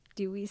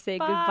do we say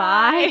Bye.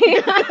 goodbye?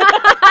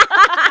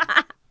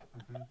 I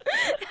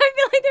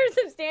feel like there's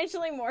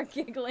substantially more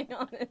giggling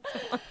on this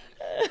one.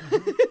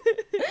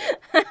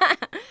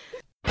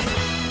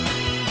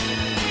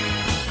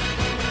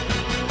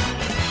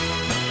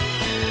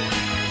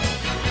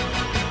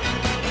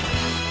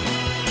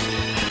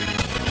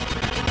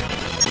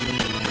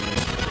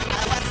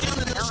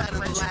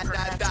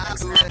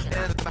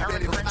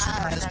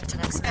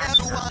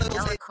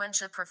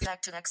 Eloquentia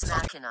perfected ex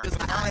machina.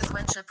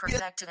 Eloquentia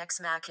perfected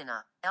ex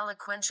machina.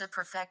 Eloquentia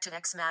perfected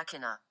ex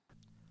machina.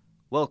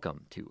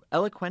 Welcome to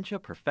Eloquentia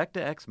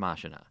Perfecta Ex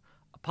Machina,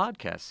 a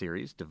podcast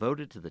series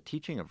devoted to the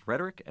teaching of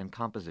rhetoric and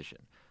composition,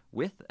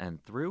 with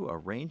and through a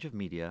range of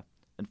media,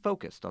 and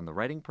focused on the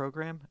writing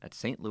program at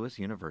St. Louis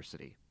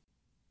University.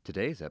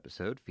 Today's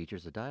episode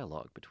features a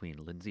dialogue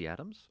between Lindsay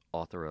Adams,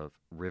 author of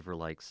River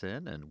Like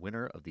Sin and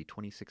winner of the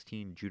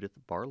 2016 Judith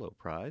Barlow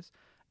Prize,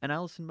 and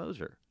Allison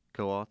Moser,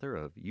 co-author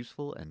of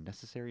Useful and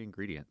Necessary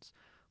Ingredients,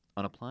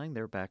 on applying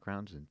their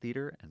backgrounds in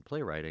theater and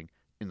playwriting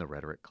in the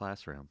rhetoric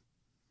classroom.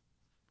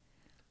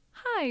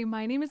 Hi,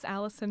 my name is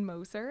Allison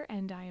Moser,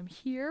 and I am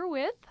here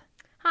with...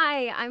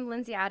 Hi, I'm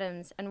Lindsay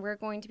Adams, and we're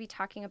going to be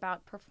talking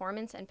about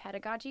performance and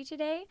pedagogy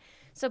today.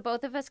 So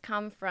both of us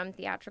come from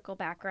theatrical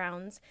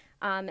backgrounds,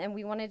 and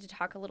we wanted to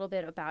talk a little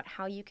bit about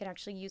how you can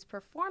actually use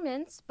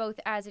performance, both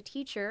as a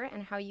teacher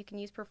and how you can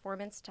use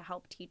performance to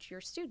help teach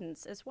your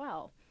students as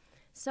well.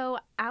 So,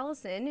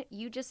 Allison,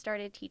 you just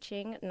started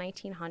teaching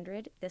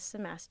 1900 this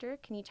semester.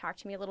 Can you talk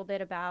to me a little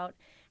bit about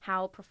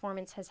how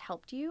performance has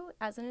helped you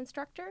as an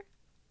instructor?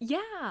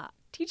 Yeah,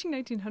 teaching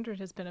 1900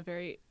 has been a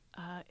very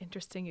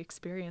interesting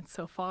experience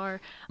so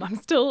far. I'm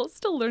still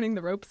learning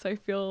the ropes. I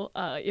feel,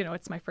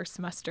 it's my first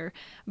semester.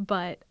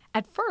 But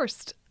at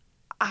first,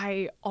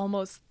 I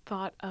almost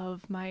thought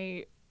of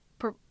my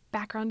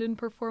background in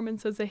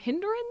performance as a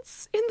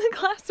hindrance in the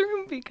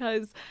classroom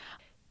because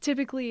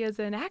typically as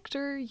an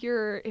actor,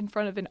 you're in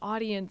front of an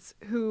audience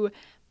who,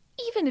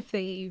 even if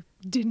they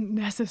didn't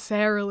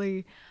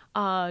necessarily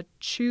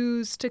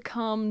choose to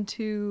come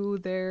to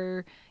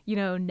their,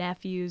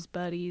 nephew's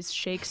buddy's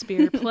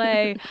Shakespeare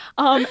play,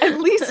 at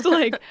least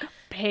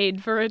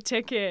paid for a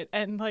ticket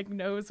and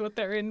knows what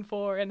they're in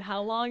for and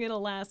how long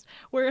it'll last.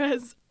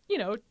 Whereas,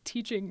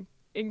 teaching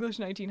English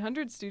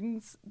 1900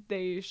 students,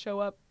 they show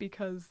up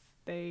because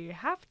they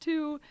have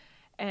to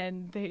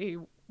and they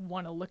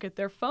want to look at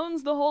their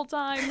phones the whole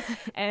time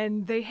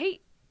and they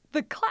hate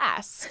the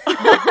class.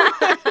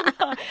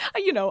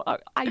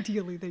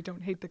 Ideally they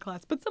don't hate the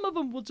class, but some of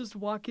them will just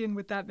walk in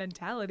with that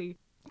mentality.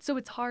 So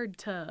it's hard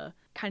to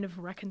kind of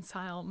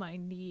reconcile my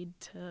need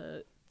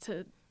to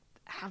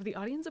have the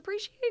audience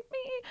appreciate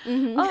me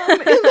in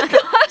the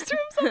classroom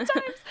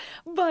sometimes.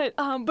 But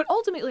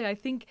ultimately, I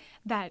think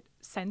that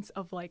sense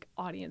of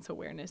audience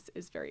awareness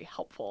is very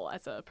helpful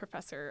as a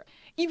professor,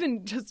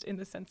 even just in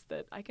the sense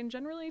that I can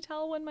generally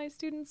tell when my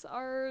students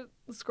are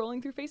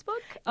scrolling through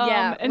Facebook.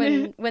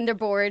 When they're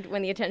bored,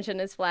 when the attention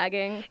is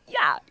flagging.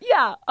 Yeah.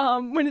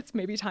 When it's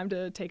maybe time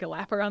to take a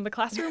lap around the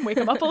classroom, wake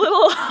them up a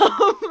little.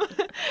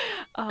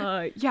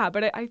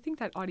 But I think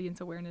that audience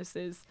awareness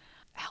is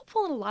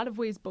helpful in a lot of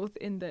ways, both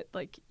in that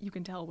you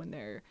can tell when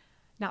they're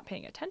not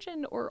paying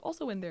attention or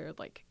also when they're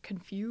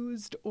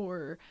confused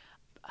or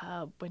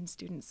when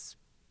students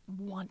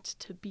want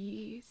to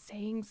be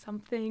saying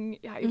something.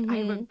 I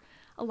have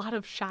a lot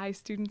of shy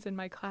students in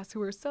my class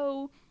who are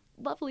so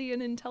lovely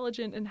and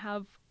intelligent and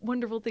have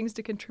wonderful things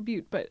to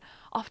contribute, but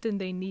often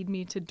they need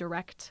me to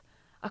direct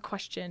a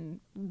question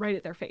right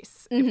at their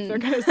face if they're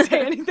going to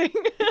say anything.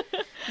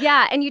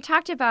 Yeah, and you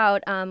talked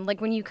about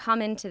when you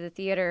come into the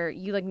theater,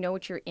 you know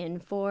what you're in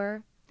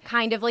for.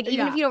 Kind of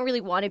even if you don't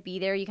really want to be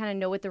there, you kind of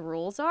know what the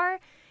rules are.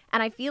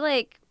 And I feel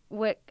like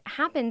what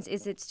happens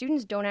is that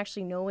students don't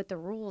actually know what the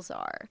rules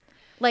are.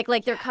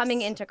 They're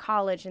coming into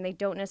college and they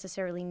don't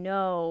necessarily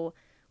know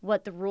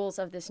what the rules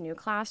of this new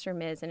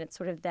classroom is, and it's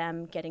sort of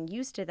them getting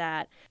used to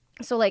that.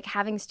 So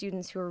having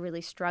students who are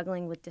really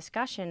struggling with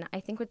discussion, I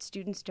think what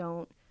students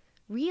don't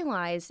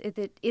realize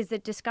is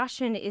that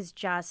discussion is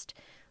just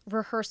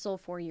rehearsal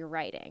for your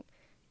writing.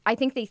 I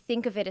think they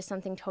think of it as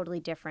something totally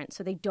different,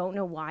 so they don't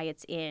know why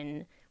it's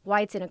in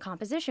a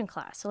composition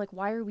class. So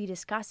why are we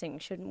discussing?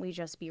 Shouldn't we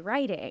just be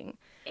writing?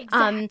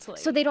 Exactly.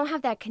 So they don't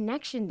have that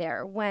connection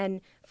there,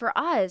 when for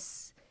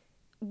us,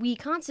 we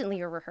constantly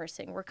are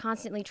rehearsing. We're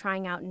constantly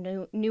trying out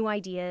new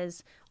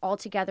ideas all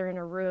together in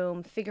a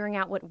room, figuring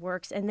out what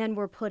works, and then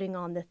we're putting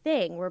on the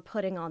thing. We're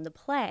putting on the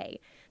play.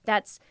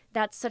 That's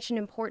such an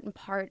important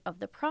part of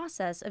the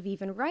process of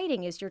even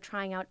writing, is you're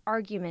trying out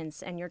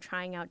arguments and you're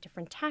trying out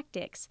different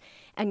tactics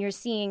and you're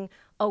seeing,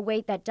 oh,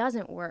 wait, that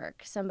doesn't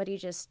work. Somebody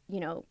just,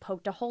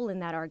 poked a hole in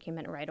that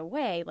argument right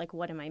away.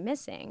 What am I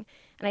missing?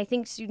 And I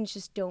think students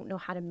just don't know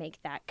how to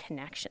make that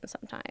connection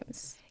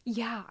sometimes.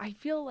 Yeah, I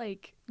feel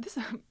like this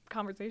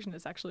conversation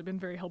has actually been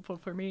very helpful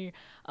for me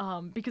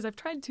because I've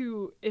tried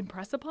to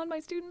impress upon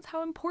my students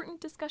how important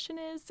discussion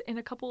is in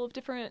a couple of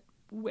different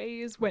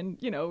ways when,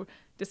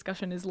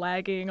 discussion is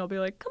lagging. I'll be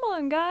like, come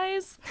on,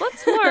 guys,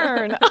 let's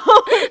learn.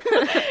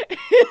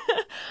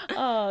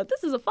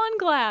 This is a fun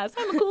class.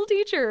 I'm a cool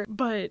teacher.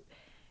 But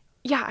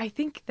yeah, I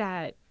think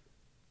that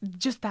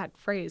just that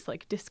phrase,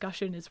 like,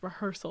 discussion is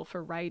rehearsal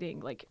for writing,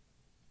 like,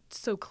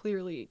 so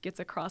clearly gets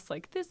across,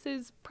 like, this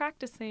is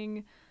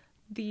practicing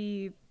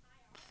the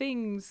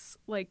things,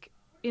 like,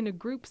 in a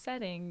group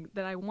setting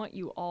that I want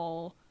you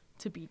all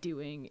to be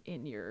doing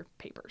in your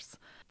papers.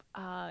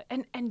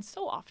 And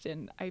so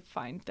often I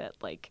find that,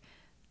 like,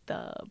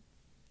 the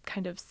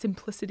kind of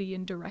simplicity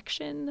and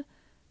direction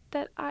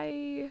that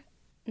I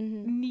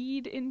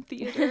need in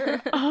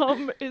theater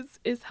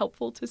is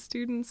helpful to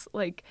students.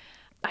 Like,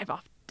 I've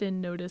often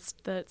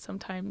noticed that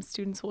sometimes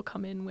students will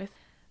come in with,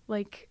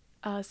 like,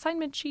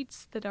 assignment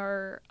sheets that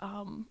are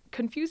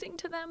confusing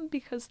to them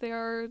because they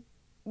are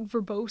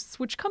verbose,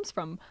 which comes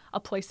from a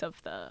place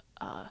of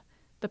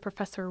the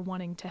professor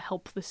wanting to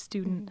help the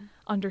student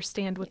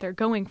understand what they're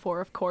going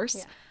for, of course.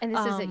 Yeah. And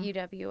this is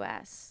at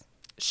UWS.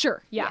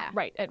 Sure, yeah,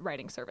 right, at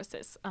Writing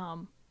Services.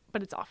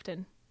 But it's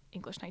often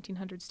English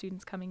 1900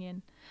 students coming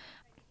in.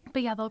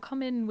 But yeah, they'll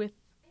come in with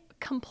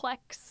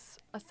complex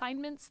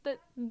assignments that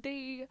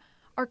they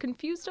are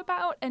confused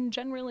about, and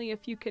generally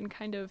if you can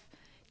kind of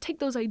take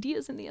those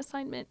ideas in the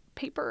assignment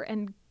paper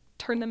and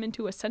turn them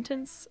into a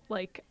sentence,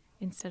 like,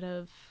 instead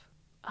of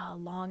a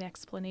long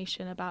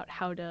explanation about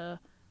how to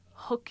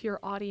hook your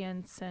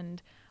audience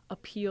and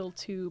appeal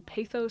to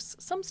pathos,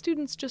 some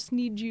students just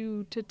need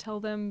you to tell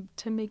them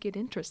to make it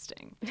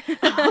interesting.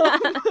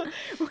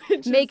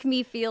 Make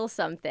me feel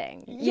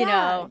something, you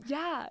know?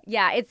 Yeah.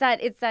 Yeah, it's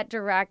that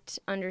direct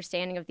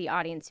understanding of the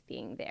audience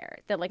being there.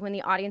 That, like, when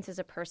the audience is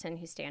a person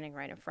who's standing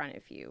right in front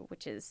of you,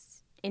 which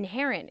is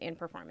inherent in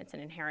performance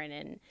and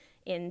inherent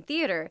in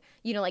theater,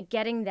 like,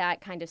 getting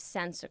that kind of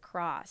sense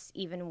across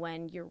even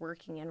when you're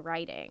working and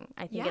writing.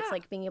 I think it's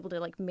like being able to,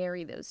 like,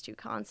 marry those two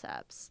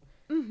concepts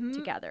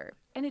together.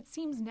 And it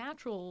seems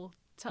natural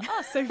to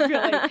us, I feel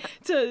like,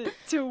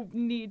 to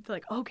need,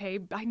 like, okay,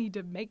 I need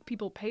to make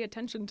people pay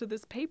attention to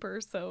this paper,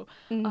 so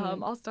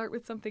I'll start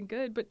with something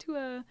good. But to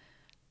a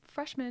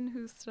freshman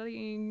who's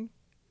studying,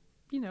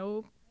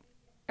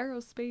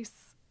 aerospace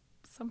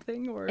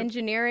something or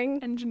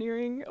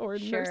engineering or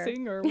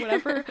nursing or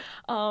whatever,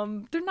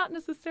 they're not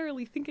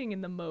necessarily thinking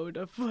in the mode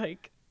of,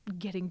 like,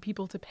 getting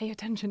people to pay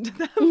attention to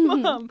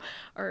them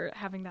or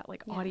having that,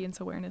 like, audience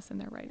awareness in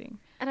their writing.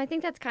 And I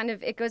think that's kind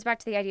of, it goes back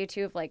to the idea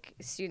too of, like,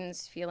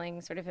 students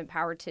feeling sort of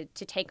empowered to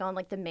take on,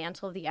 like, the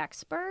mantle of the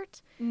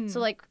expert. So,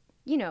 like,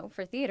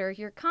 for theater,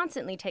 you're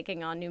constantly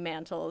taking on new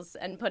mantles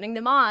and putting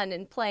them on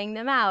and playing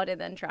them out and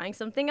then trying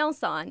something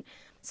else on.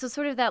 So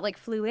sort of that, like,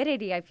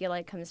 fluidity, I feel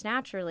like, comes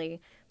naturally,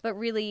 but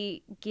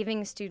really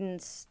giving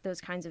students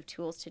those kinds of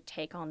tools to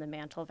take on the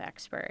mantle of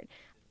expert.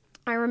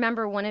 I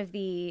remember one of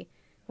the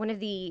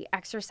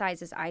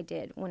exercises I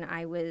did when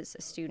I was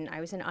a student, I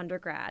was an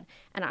undergrad,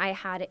 and I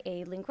had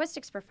a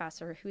linguistics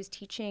professor who was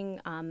teaching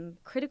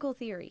critical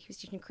theory. He was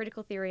teaching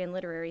critical theory and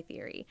literary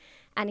theory.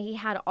 And he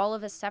had all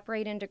of us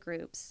separate into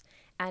groups,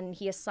 and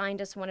he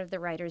assigned us one of the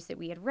writers that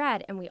we had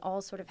read, and we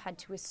all sort of had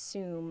to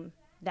assume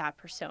that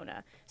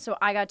persona. So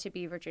I got to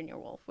be Virginia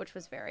Woolf, which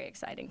was very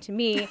exciting to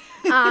me.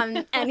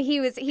 And he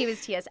was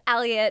T.S.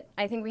 Eliot.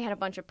 I think we had a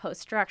bunch of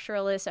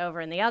post-structuralists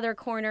over in the other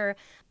corner.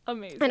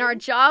 Amazing. And our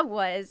job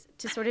was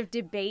to sort of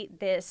debate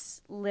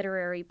this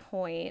literary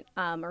point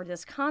or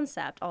this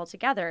concept all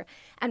together.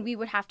 And we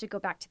would have to go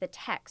back to the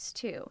text,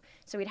 too.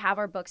 So we'd have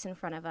our books in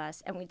front of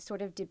us, and we'd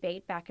sort of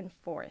debate back and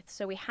forth.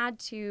 So we had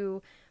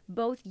to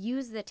both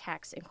use the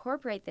text,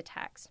 incorporate the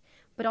text,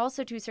 but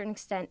also to a certain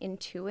extent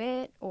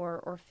intuit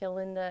or fill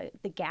in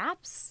the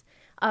gaps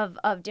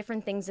of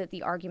different things that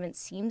the argument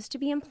seems to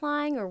be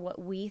implying or what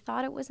we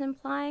thought it was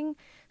implying.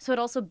 So it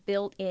also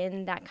built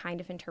in that kind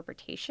of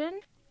interpretation.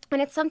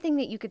 And it's something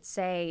that you could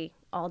say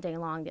all day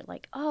long that,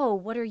 like, oh,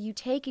 what are you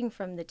taking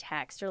from the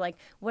text? Or, like,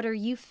 what are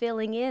you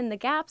filling in the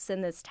gaps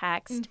in this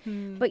text?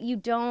 But you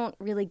don't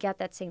really get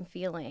that same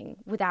feeling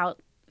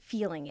without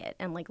feeling it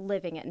and, like,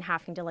 living it and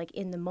having to, like,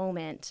 in the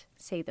moment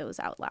say those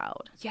out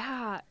loud.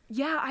 Yeah,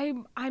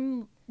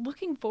 I'm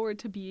looking forward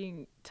to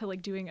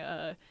doing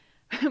a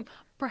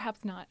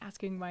perhaps not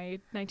asking my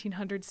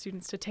 1900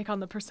 students to take on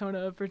the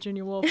persona of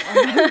Virginia Woolf.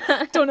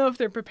 Don't know if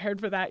they're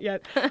prepared for that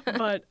yet,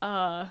 but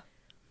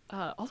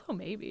although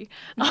maybe.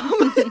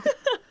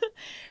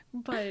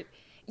 But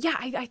yeah,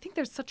 I think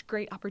there's such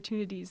great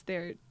opportunities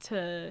there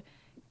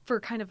for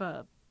kind of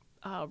a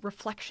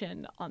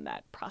reflection on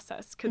that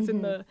process, because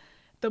in the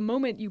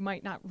moment you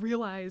might not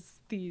realize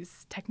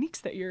these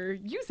techniques that you're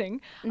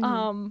using,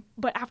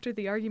 but after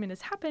the argument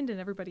has happened and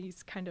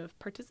everybody's kind of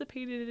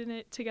participated in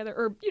it together,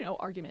 or,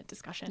 argument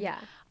discussion,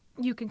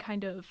 you can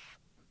kind of,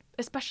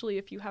 especially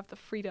if you have the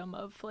freedom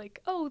of, like,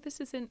 oh, this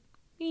isn't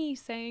me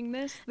saying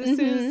this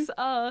is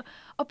a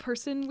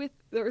person with,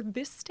 or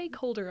this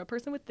stakeholder, a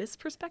person with this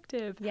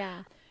perspective.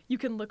 Yeah. You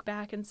can look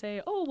back and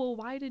say, oh, well,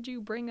 why did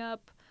you bring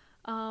up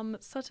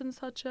such and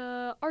such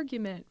a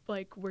argument?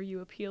 Like, were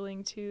you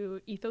appealing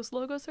to ethos,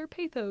 logos, or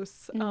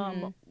pathos?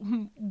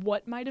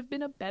 What might have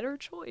been a better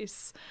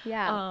choice?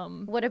 Yeah.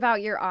 What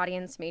about your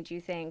audience made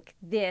you think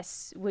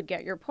this would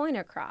get your point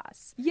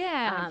across?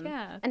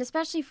 Yeah. And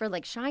especially for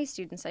like shy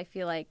students, I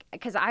feel like,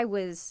 because I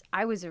was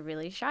a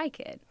really shy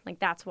kid. Like,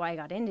 that's why I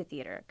got into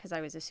theater, because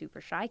I was a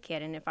super shy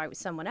kid. And if I was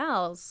someone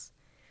else,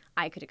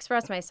 I could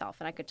express myself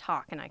and I could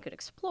talk and I could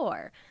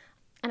explore.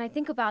 And I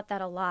think about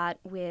that a lot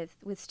with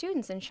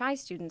students and shy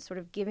students, sort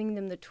of giving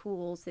them the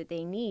tools that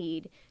they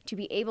need to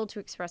be able to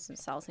express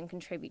themselves and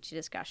contribute to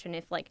discussion.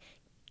 If like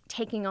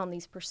taking on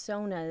these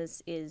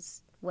personas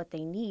is what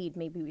they need,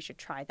 maybe we should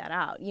try that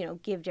out,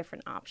 give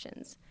different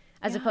options.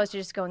 As opposed to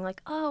just going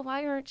like, oh,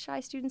 why aren't shy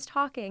students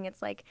talking?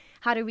 It's like,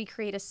 how do we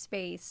create a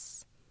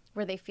space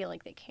where they feel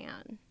like they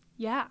can?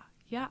 Yeah,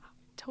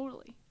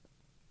 totally.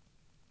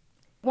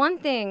 One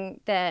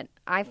thing that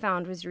I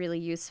found was really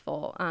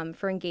useful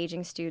for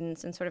engaging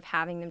students and sort of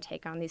having them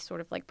take on these sort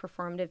of like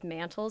performative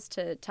mantles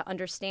to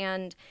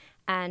understand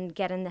and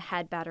get in the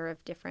head better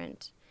of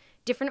different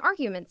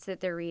arguments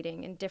that they're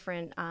reading and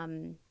different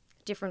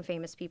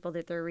famous people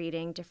that they're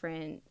reading,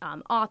 different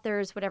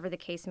authors, whatever the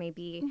case may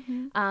be.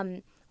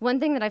 One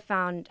thing that I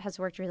found has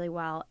worked really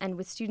well, and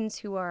with students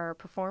who are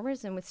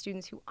performers and with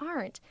students who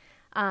aren't,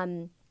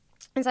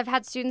 is I've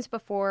had students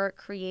before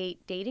create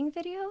dating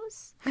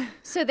videos.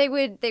 So they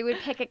would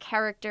pick a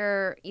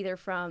character either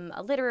from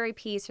a literary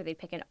piece, or they'd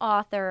pick an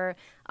author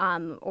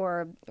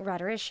or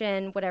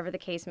rhetorician, whatever the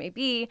case may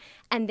be,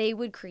 and they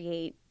would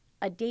create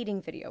a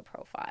dating video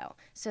profile.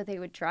 So they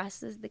would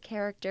dress as the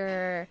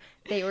character.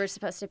 They were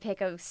supposed to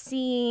pick a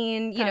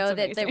scene,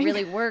 that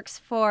really works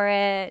for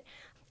it.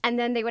 And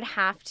then they would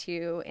have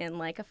to, in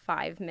like a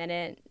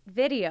 5-minute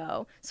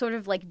video, sort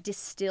of like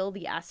distill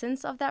the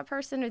essence of that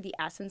person or the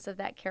essence of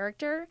that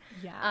character.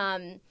 Yeah.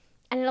 And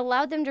it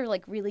allowed them to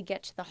like really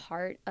get to the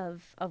heart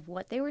of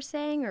what they were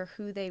saying or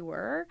who they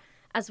were,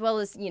 as well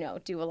as,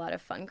 do a lot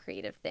of fun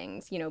creative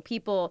things.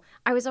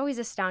 I was always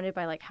astounded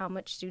by like how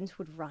much students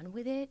would run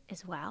with it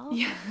as well.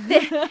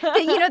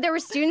 Yeah. There were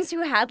students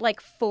who had like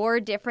 4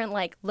 different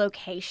like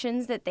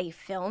locations that they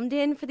filmed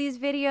in for these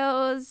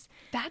videos.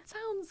 That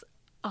sounds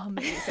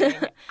amazing.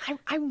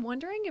 I'm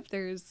wondering if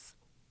there's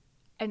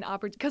an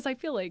opportunity, because I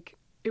feel like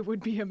it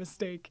would be a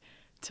mistake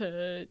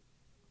to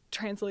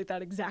translate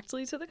that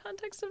exactly to the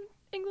context of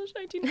English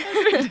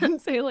 1900 and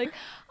say like,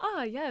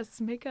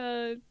 yes, make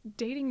a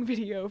dating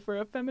video for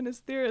a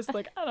feminist theorist.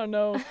 Like, I don't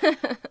know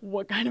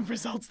what kind of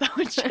results that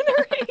would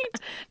generate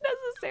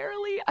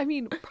necessarily. I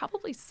mean,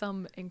 probably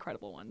some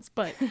incredible ones,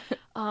 but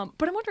I'm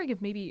wondering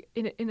if maybe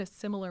in a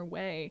similar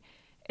way,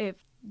 if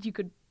you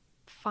could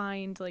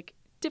find like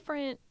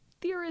different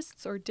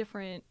theorists or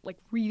different like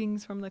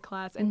readings from the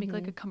class and make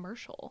like a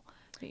commercial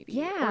maybe.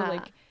 Yeah. Or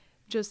like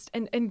just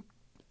and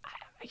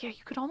yeah,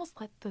 you could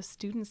almost let the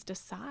students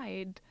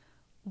decide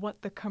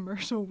what the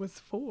commercial was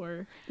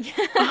for.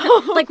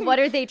 Like, what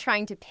are they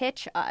trying to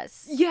pitch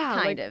us?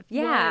 Yeah. Kind of.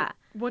 Yeah.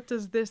 What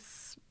does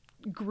this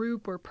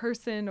group or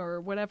person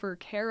or whatever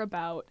care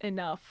about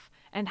enough,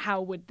 and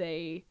how would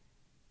they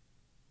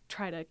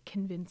try to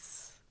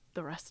convince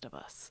the rest of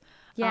us?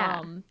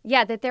 Yeah.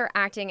 That they're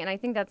acting. And I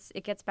think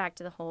it gets back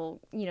to the whole,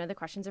 the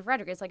questions of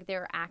rhetoric. It's like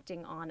they're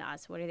acting on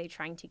us. What are they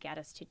trying to get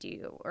us to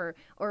do?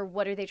 Or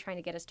what are they trying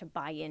to get us to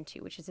buy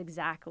into, which is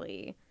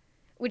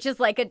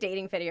like a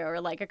dating video or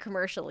like a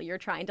commercial. You're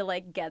trying to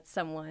like get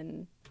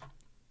someone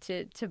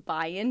to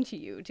buy into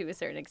you to a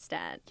certain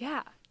extent.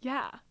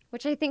 Yeah.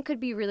 Which I think could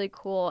be really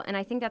cool. And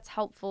I think that's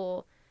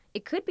helpful.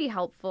 It could be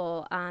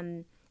helpful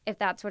if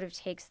that sort of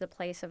takes the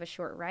place of a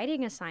short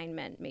writing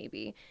assignment,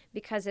 maybe,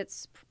 because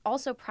it's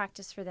also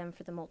practice for them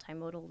for the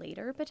multimodal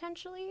later,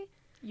 potentially,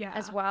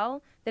 as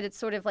well, that it's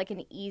sort of like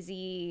an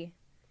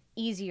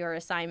easier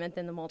assignment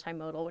than the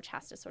multimodal, which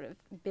has to sort of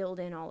build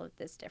in all of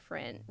this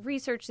different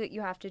research that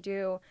you have to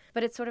do,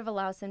 but it sort of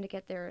allows them to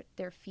get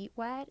their feet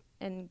wet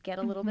and get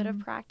a little bit of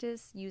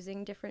practice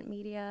using different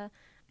media.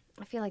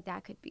 I feel like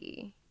that could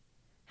be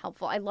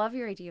helpful. I love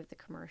your idea of the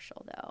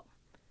commercial, though.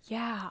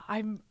 Yeah,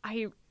 I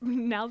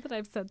now that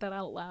I've said that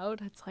out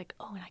loud, it's like,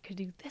 oh, and I could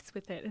do this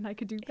with it, and I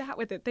could do that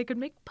with it. They could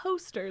make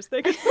posters.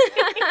 They could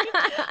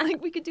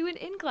like we could do an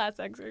in-class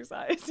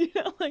exercise,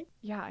 like,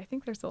 yeah, I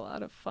think there's a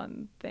lot of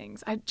fun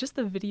things. Just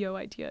the video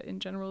idea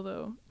in general,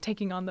 though,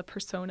 taking on the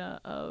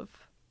persona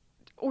of,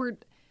 or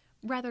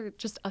rather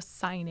just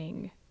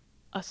assigning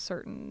a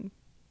certain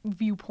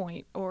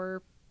viewpoint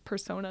or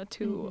persona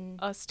to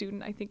a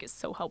student, I think is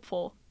so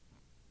helpful,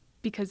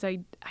 because I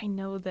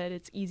know that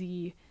it's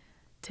easy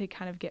to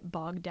kind of get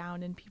bogged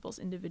down in people's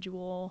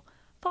individual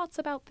thoughts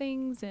about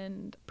things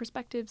and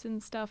perspectives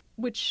and stuff,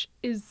 which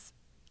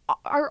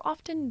are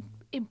often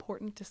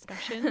important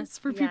discussions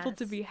for people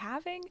to be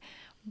having,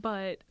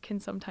 but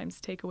can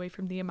sometimes take away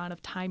from the amount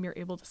of time you're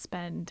able to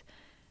spend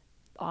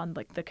on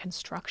like the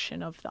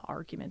construction of the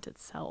argument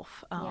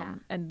itself,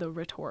 and the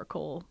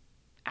rhetorical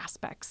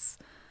aspects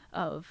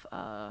of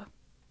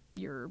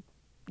your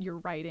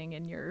writing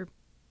and your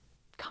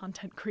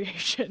content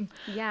creation.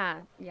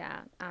 Yeah,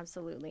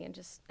 absolutely. And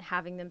just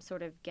having them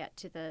sort of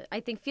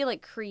feel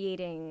like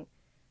creating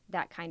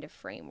that kind of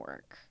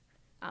framework.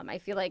 I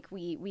feel like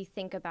we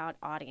think about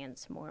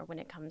audience more when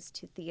it comes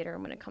to theater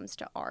and when it comes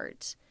to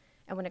art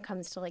and when it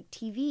comes to like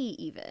TV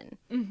even,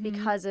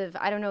 because of,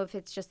 I don't know if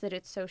it's just that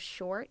it's so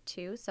short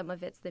too. Some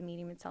of it's the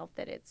medium itself,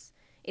 that it's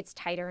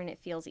tighter and it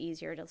feels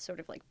easier to sort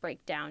of like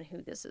break down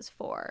who this is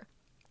for.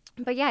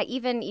 But yeah,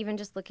 even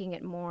just looking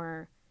at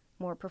more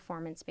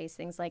performance-based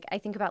things, like I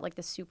think about like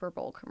the Super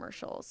Bowl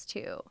commercials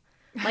too.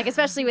 Like,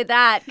 especially with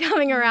that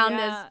coming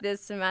around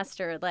this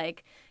semester,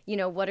 like, you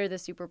know, what are the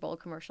Super Bowl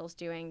commercials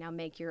doing? Now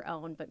make your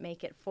own, but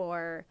make it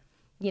for,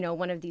 you know,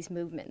 one of these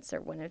movements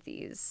or one of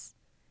these.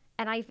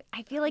 And I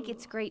feel like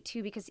it's great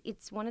too, because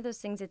it's one of those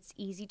things it's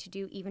easy to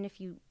do even if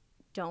you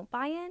don't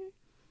buy in.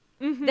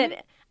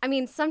 That, I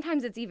mean,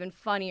 sometimes it's even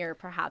funnier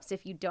perhaps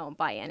if you don't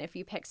buy in, if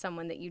you pick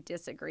someone that you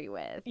disagree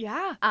with.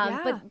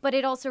 But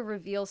it also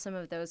reveals some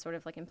of those sort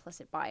of like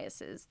implicit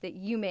biases that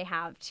you may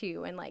have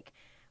too. And like,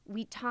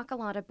 we talk a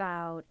lot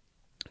about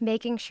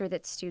making sure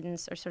that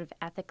students are sort of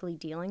ethically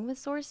dealing with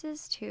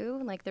sources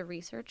too, like the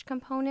research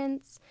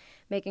components,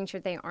 making sure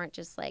they aren't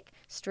just like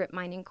strip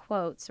mining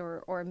quotes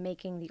or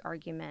making the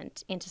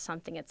argument into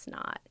something it's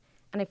not.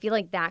 And I feel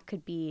like that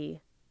could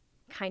be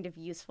kind of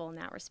useful in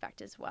that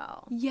respect as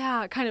well.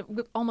 Yeah, kind of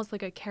almost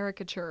like a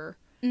caricature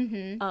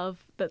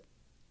of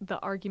the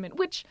argument,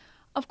 which,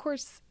 of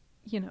course,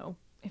 you know,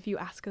 if you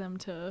ask them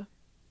to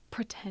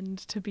pretend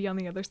to be on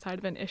the other side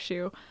of an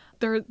issue,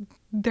 there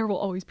will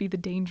always be the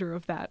danger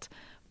of that.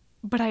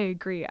 But I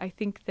agree. I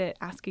think that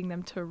asking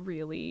them to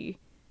really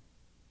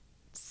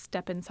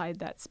step inside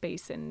that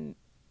space and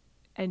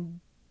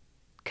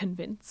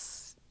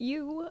convince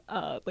you,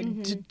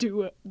 to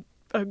do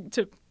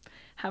to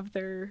have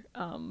their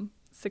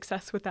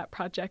success with that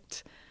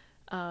project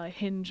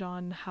hinge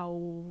on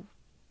how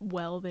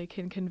well they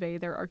can convey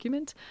their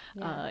argument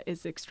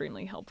is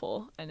extremely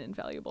helpful and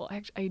invaluable.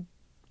 I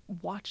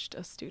watched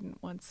a student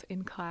once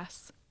in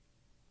class.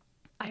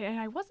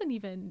 I wasn't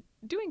even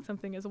doing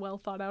something as well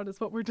thought out as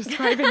what we're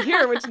describing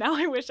here, which now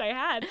I wish I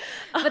had.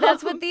 But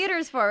that's what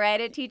theater's for,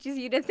 right? It teaches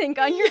you to think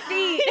on your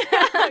feet.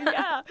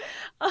 Yeah.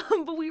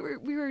 But we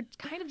were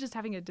kind of just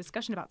having a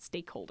discussion about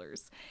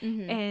stakeholders.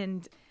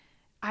 And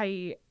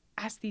I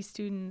asked these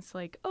students,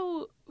 like,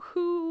 oh,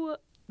 who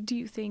do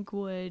you think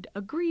would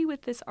agree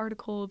with this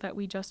article that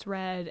we just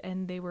read?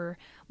 And they were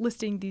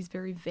listing these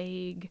very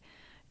vague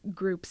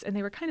groups, and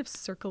they were kind of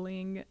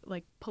circling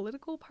like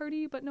political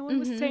party, but no one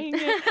was saying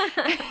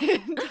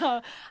it. And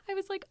I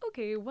was like,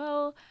 okay,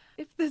 well,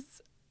 if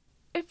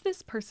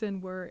this person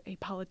were a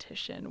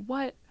politician,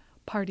 what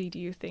party do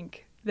you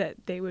think that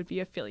they would be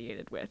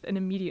affiliated with? And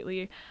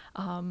immediately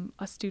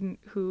a student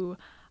who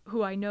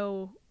I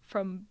know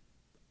from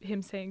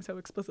him saying so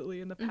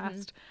explicitly in the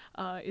past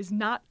is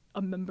not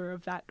a member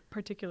of that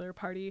particular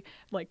party,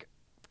 like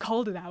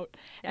called it out.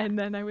 And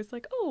then I was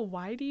like, oh,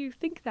 why do you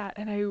think that?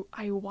 And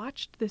I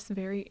watched this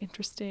very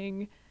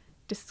interesting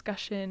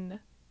discussion.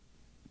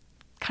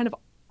 Kind of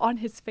on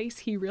his face,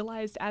 he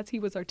realized as he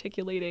was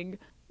articulating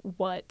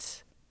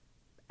what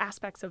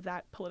aspects of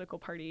that political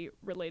party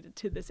related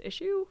to this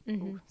issue.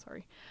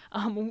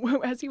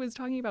 As he was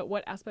talking about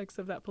what aspects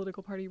of that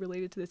political party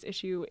related to this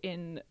issue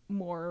in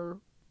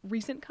more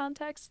recent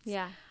contexts,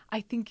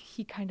 I think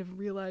he kind of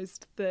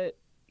realized that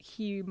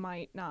he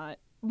might not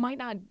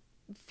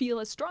feel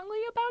as strongly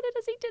about it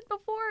as he did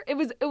before.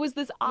 It was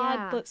this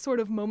odd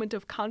sort of moment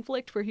of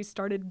conflict where he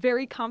started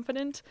very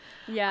confident.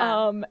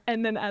 And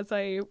then as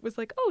I was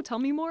like, oh, tell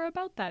me more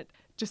about that,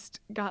 just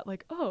got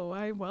like, oh,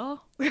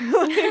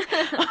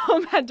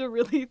 had to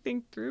really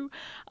think through,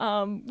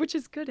 which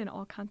is good in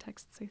all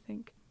contexts, I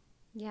think.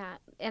 Yeah.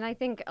 And I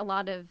think a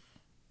lot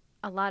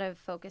of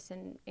focus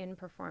in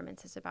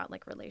performance is about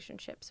like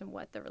relationships and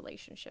what the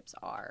relationships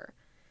are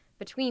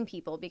between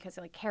people, because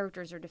like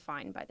characters are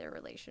defined by their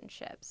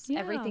relationships.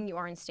 Everything you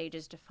are on stage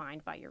is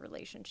defined by your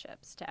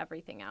relationships to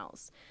everything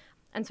else,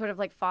 and sort of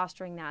like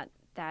fostering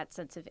that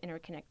sense of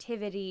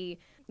interconnectivity,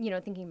 you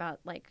know, thinking about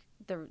like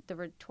the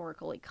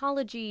rhetorical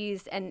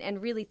ecologies and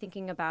really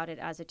thinking about it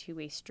as a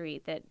two-way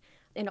street, that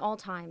in all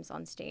times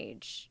on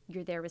stage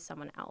you're there with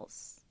someone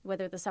else,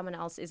 whether the someone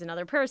else is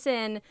another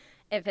person,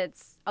 if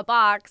it's a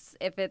box,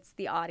 if it's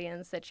the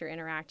audience that you're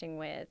interacting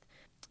with.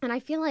 And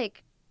I feel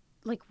like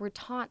we're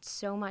taught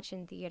so much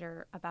in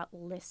theater about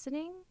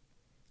listening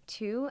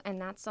too, and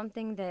that's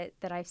something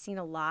that I've seen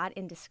a lot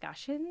in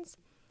discussions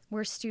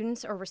where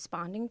students are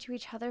responding to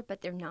each other,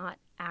 but they're not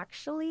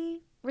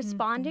actually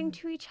responding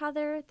to each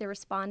other. They're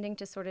responding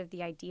to sort of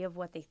the idea of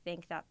what they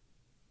think that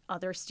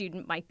other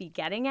student might be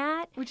getting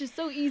at. Which is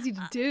so easy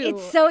to do.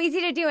 It's so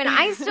easy to do, and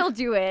I still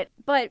do it.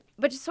 But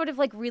just sort of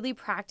like really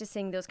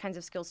practicing those kinds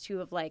of skills too,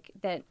 of like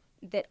that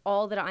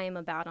all that I am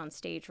about on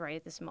stage right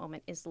at this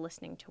moment is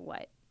listening to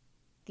what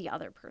the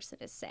other person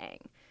is saying,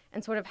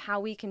 and sort of how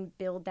we can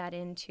build that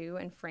into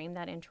and frame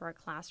that into our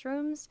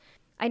classrooms.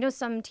 I know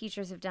some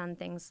teachers have done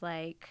things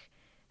like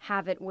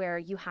have it where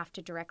you have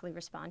to directly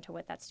respond to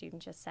what that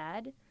student just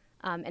said.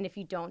 And if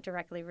you don't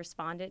directly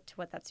respond it to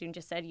what that student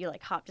just said, you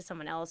like hop to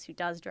someone else who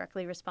does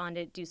directly respond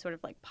it, do sort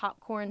of like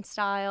popcorn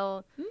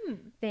style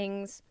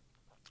things.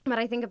 But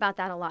I think about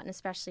that a lot, and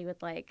especially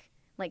with like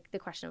the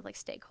question of like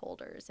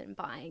stakeholders and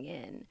buying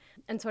in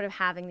and sort of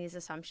having these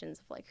assumptions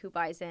of like who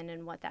buys in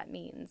and what that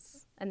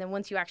means. And then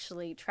once you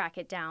actually track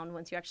it down,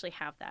 once you actually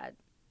have that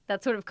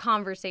sort of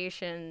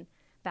conversation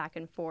back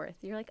and forth,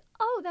 you're like,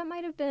 oh, that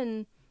might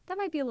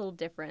be a little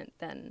different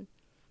than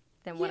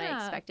what I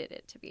expected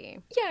it to be.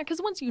 Yeah,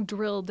 because once you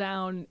drill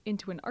down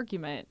into an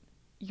argument,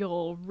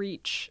 you'll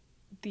reach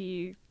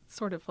the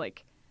sort of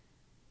like,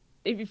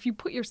 if you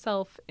put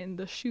yourself in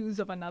the shoes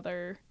of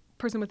another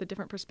person with a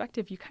different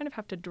perspective, you kind of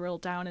have to drill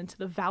down into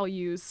the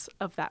values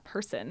of that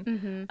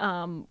person,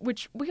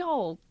 which we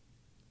all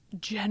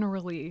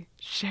generally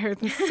share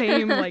the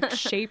same like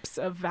shapes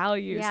of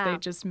values. They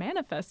just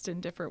manifest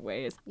in different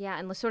ways. Yeah,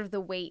 and sort of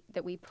the weight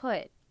that we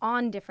put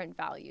on different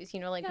values,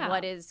 like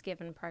what is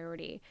given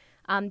priority.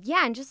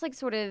 And just like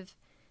sort of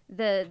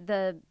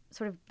the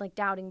sort of like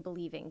doubting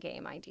believing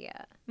game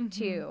idea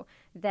too,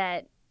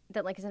 that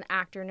like as an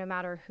actor, no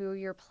matter who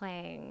you're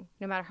playing,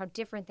 no matter how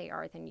different they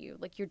are than you,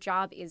 like your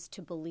job is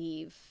to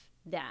believe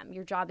them.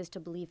 Your job is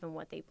to believe in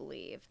what they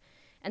believe.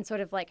 And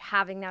sort of like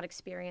having that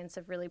experience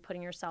of really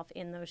putting yourself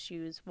in those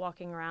shoes,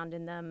 walking around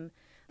in them,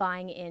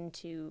 buying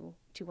into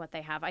what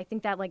they have. I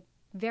think that like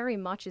very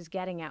much is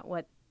getting at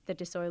what the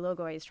Dassault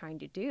Logoi is trying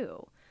to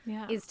do,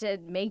 is to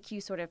make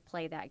you sort of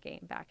play that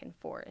game back and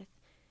forth.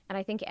 And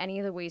I think any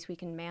of the ways we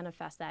can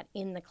manifest that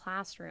in the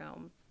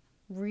classroom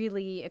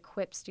really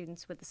equip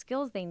students with the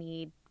skills they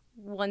need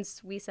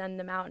once we send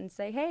them out and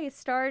say, hey,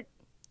 start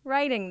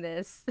writing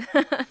this.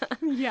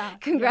 Yeah.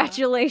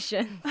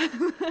 Congratulations.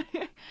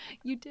 Yeah.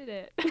 You did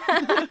it.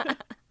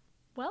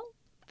 Well,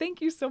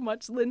 thank you so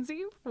much,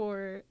 Lindsay,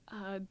 for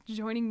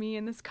joining me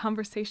in this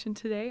conversation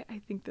today. I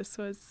think this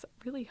was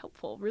really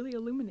helpful, really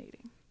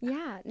illuminating.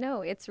 Yeah,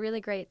 no, it's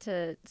really great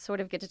to sort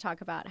of get to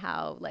talk about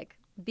how like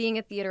being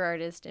a theater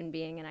artist and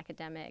being an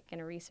academic and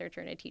a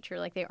researcher and a teacher,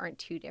 like they aren't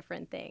two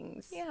different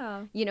things.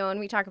 Yeah. And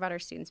we talk about our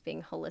students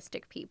being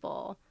holistic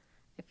people.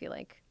 I feel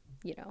like,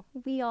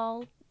 we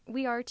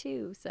are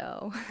too,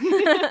 so.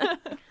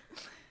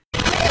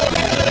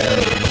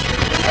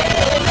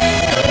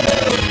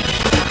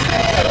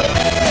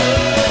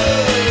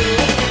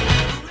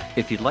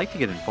 If you'd like to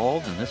get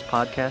involved in this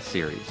podcast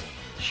series,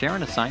 share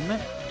an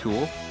assignment,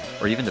 tool,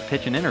 or even to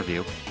pitch an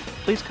interview,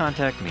 please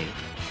contact me,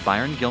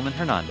 Byron Gilman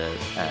Hernandez,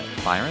 at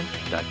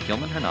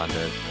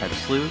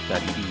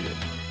byron.gilmanhernandez@slu.edu.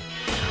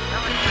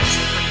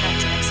 Eloquentia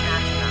perfecta ex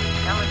machina.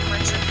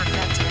 Eloquentia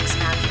perfecta ex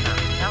machina.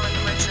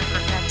 Eloquentia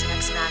perfecta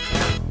ex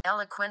machina.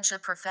 Eloquentia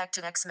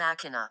perfecta ex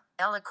machina.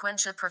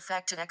 Eloquentia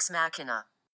perfecta ex machina.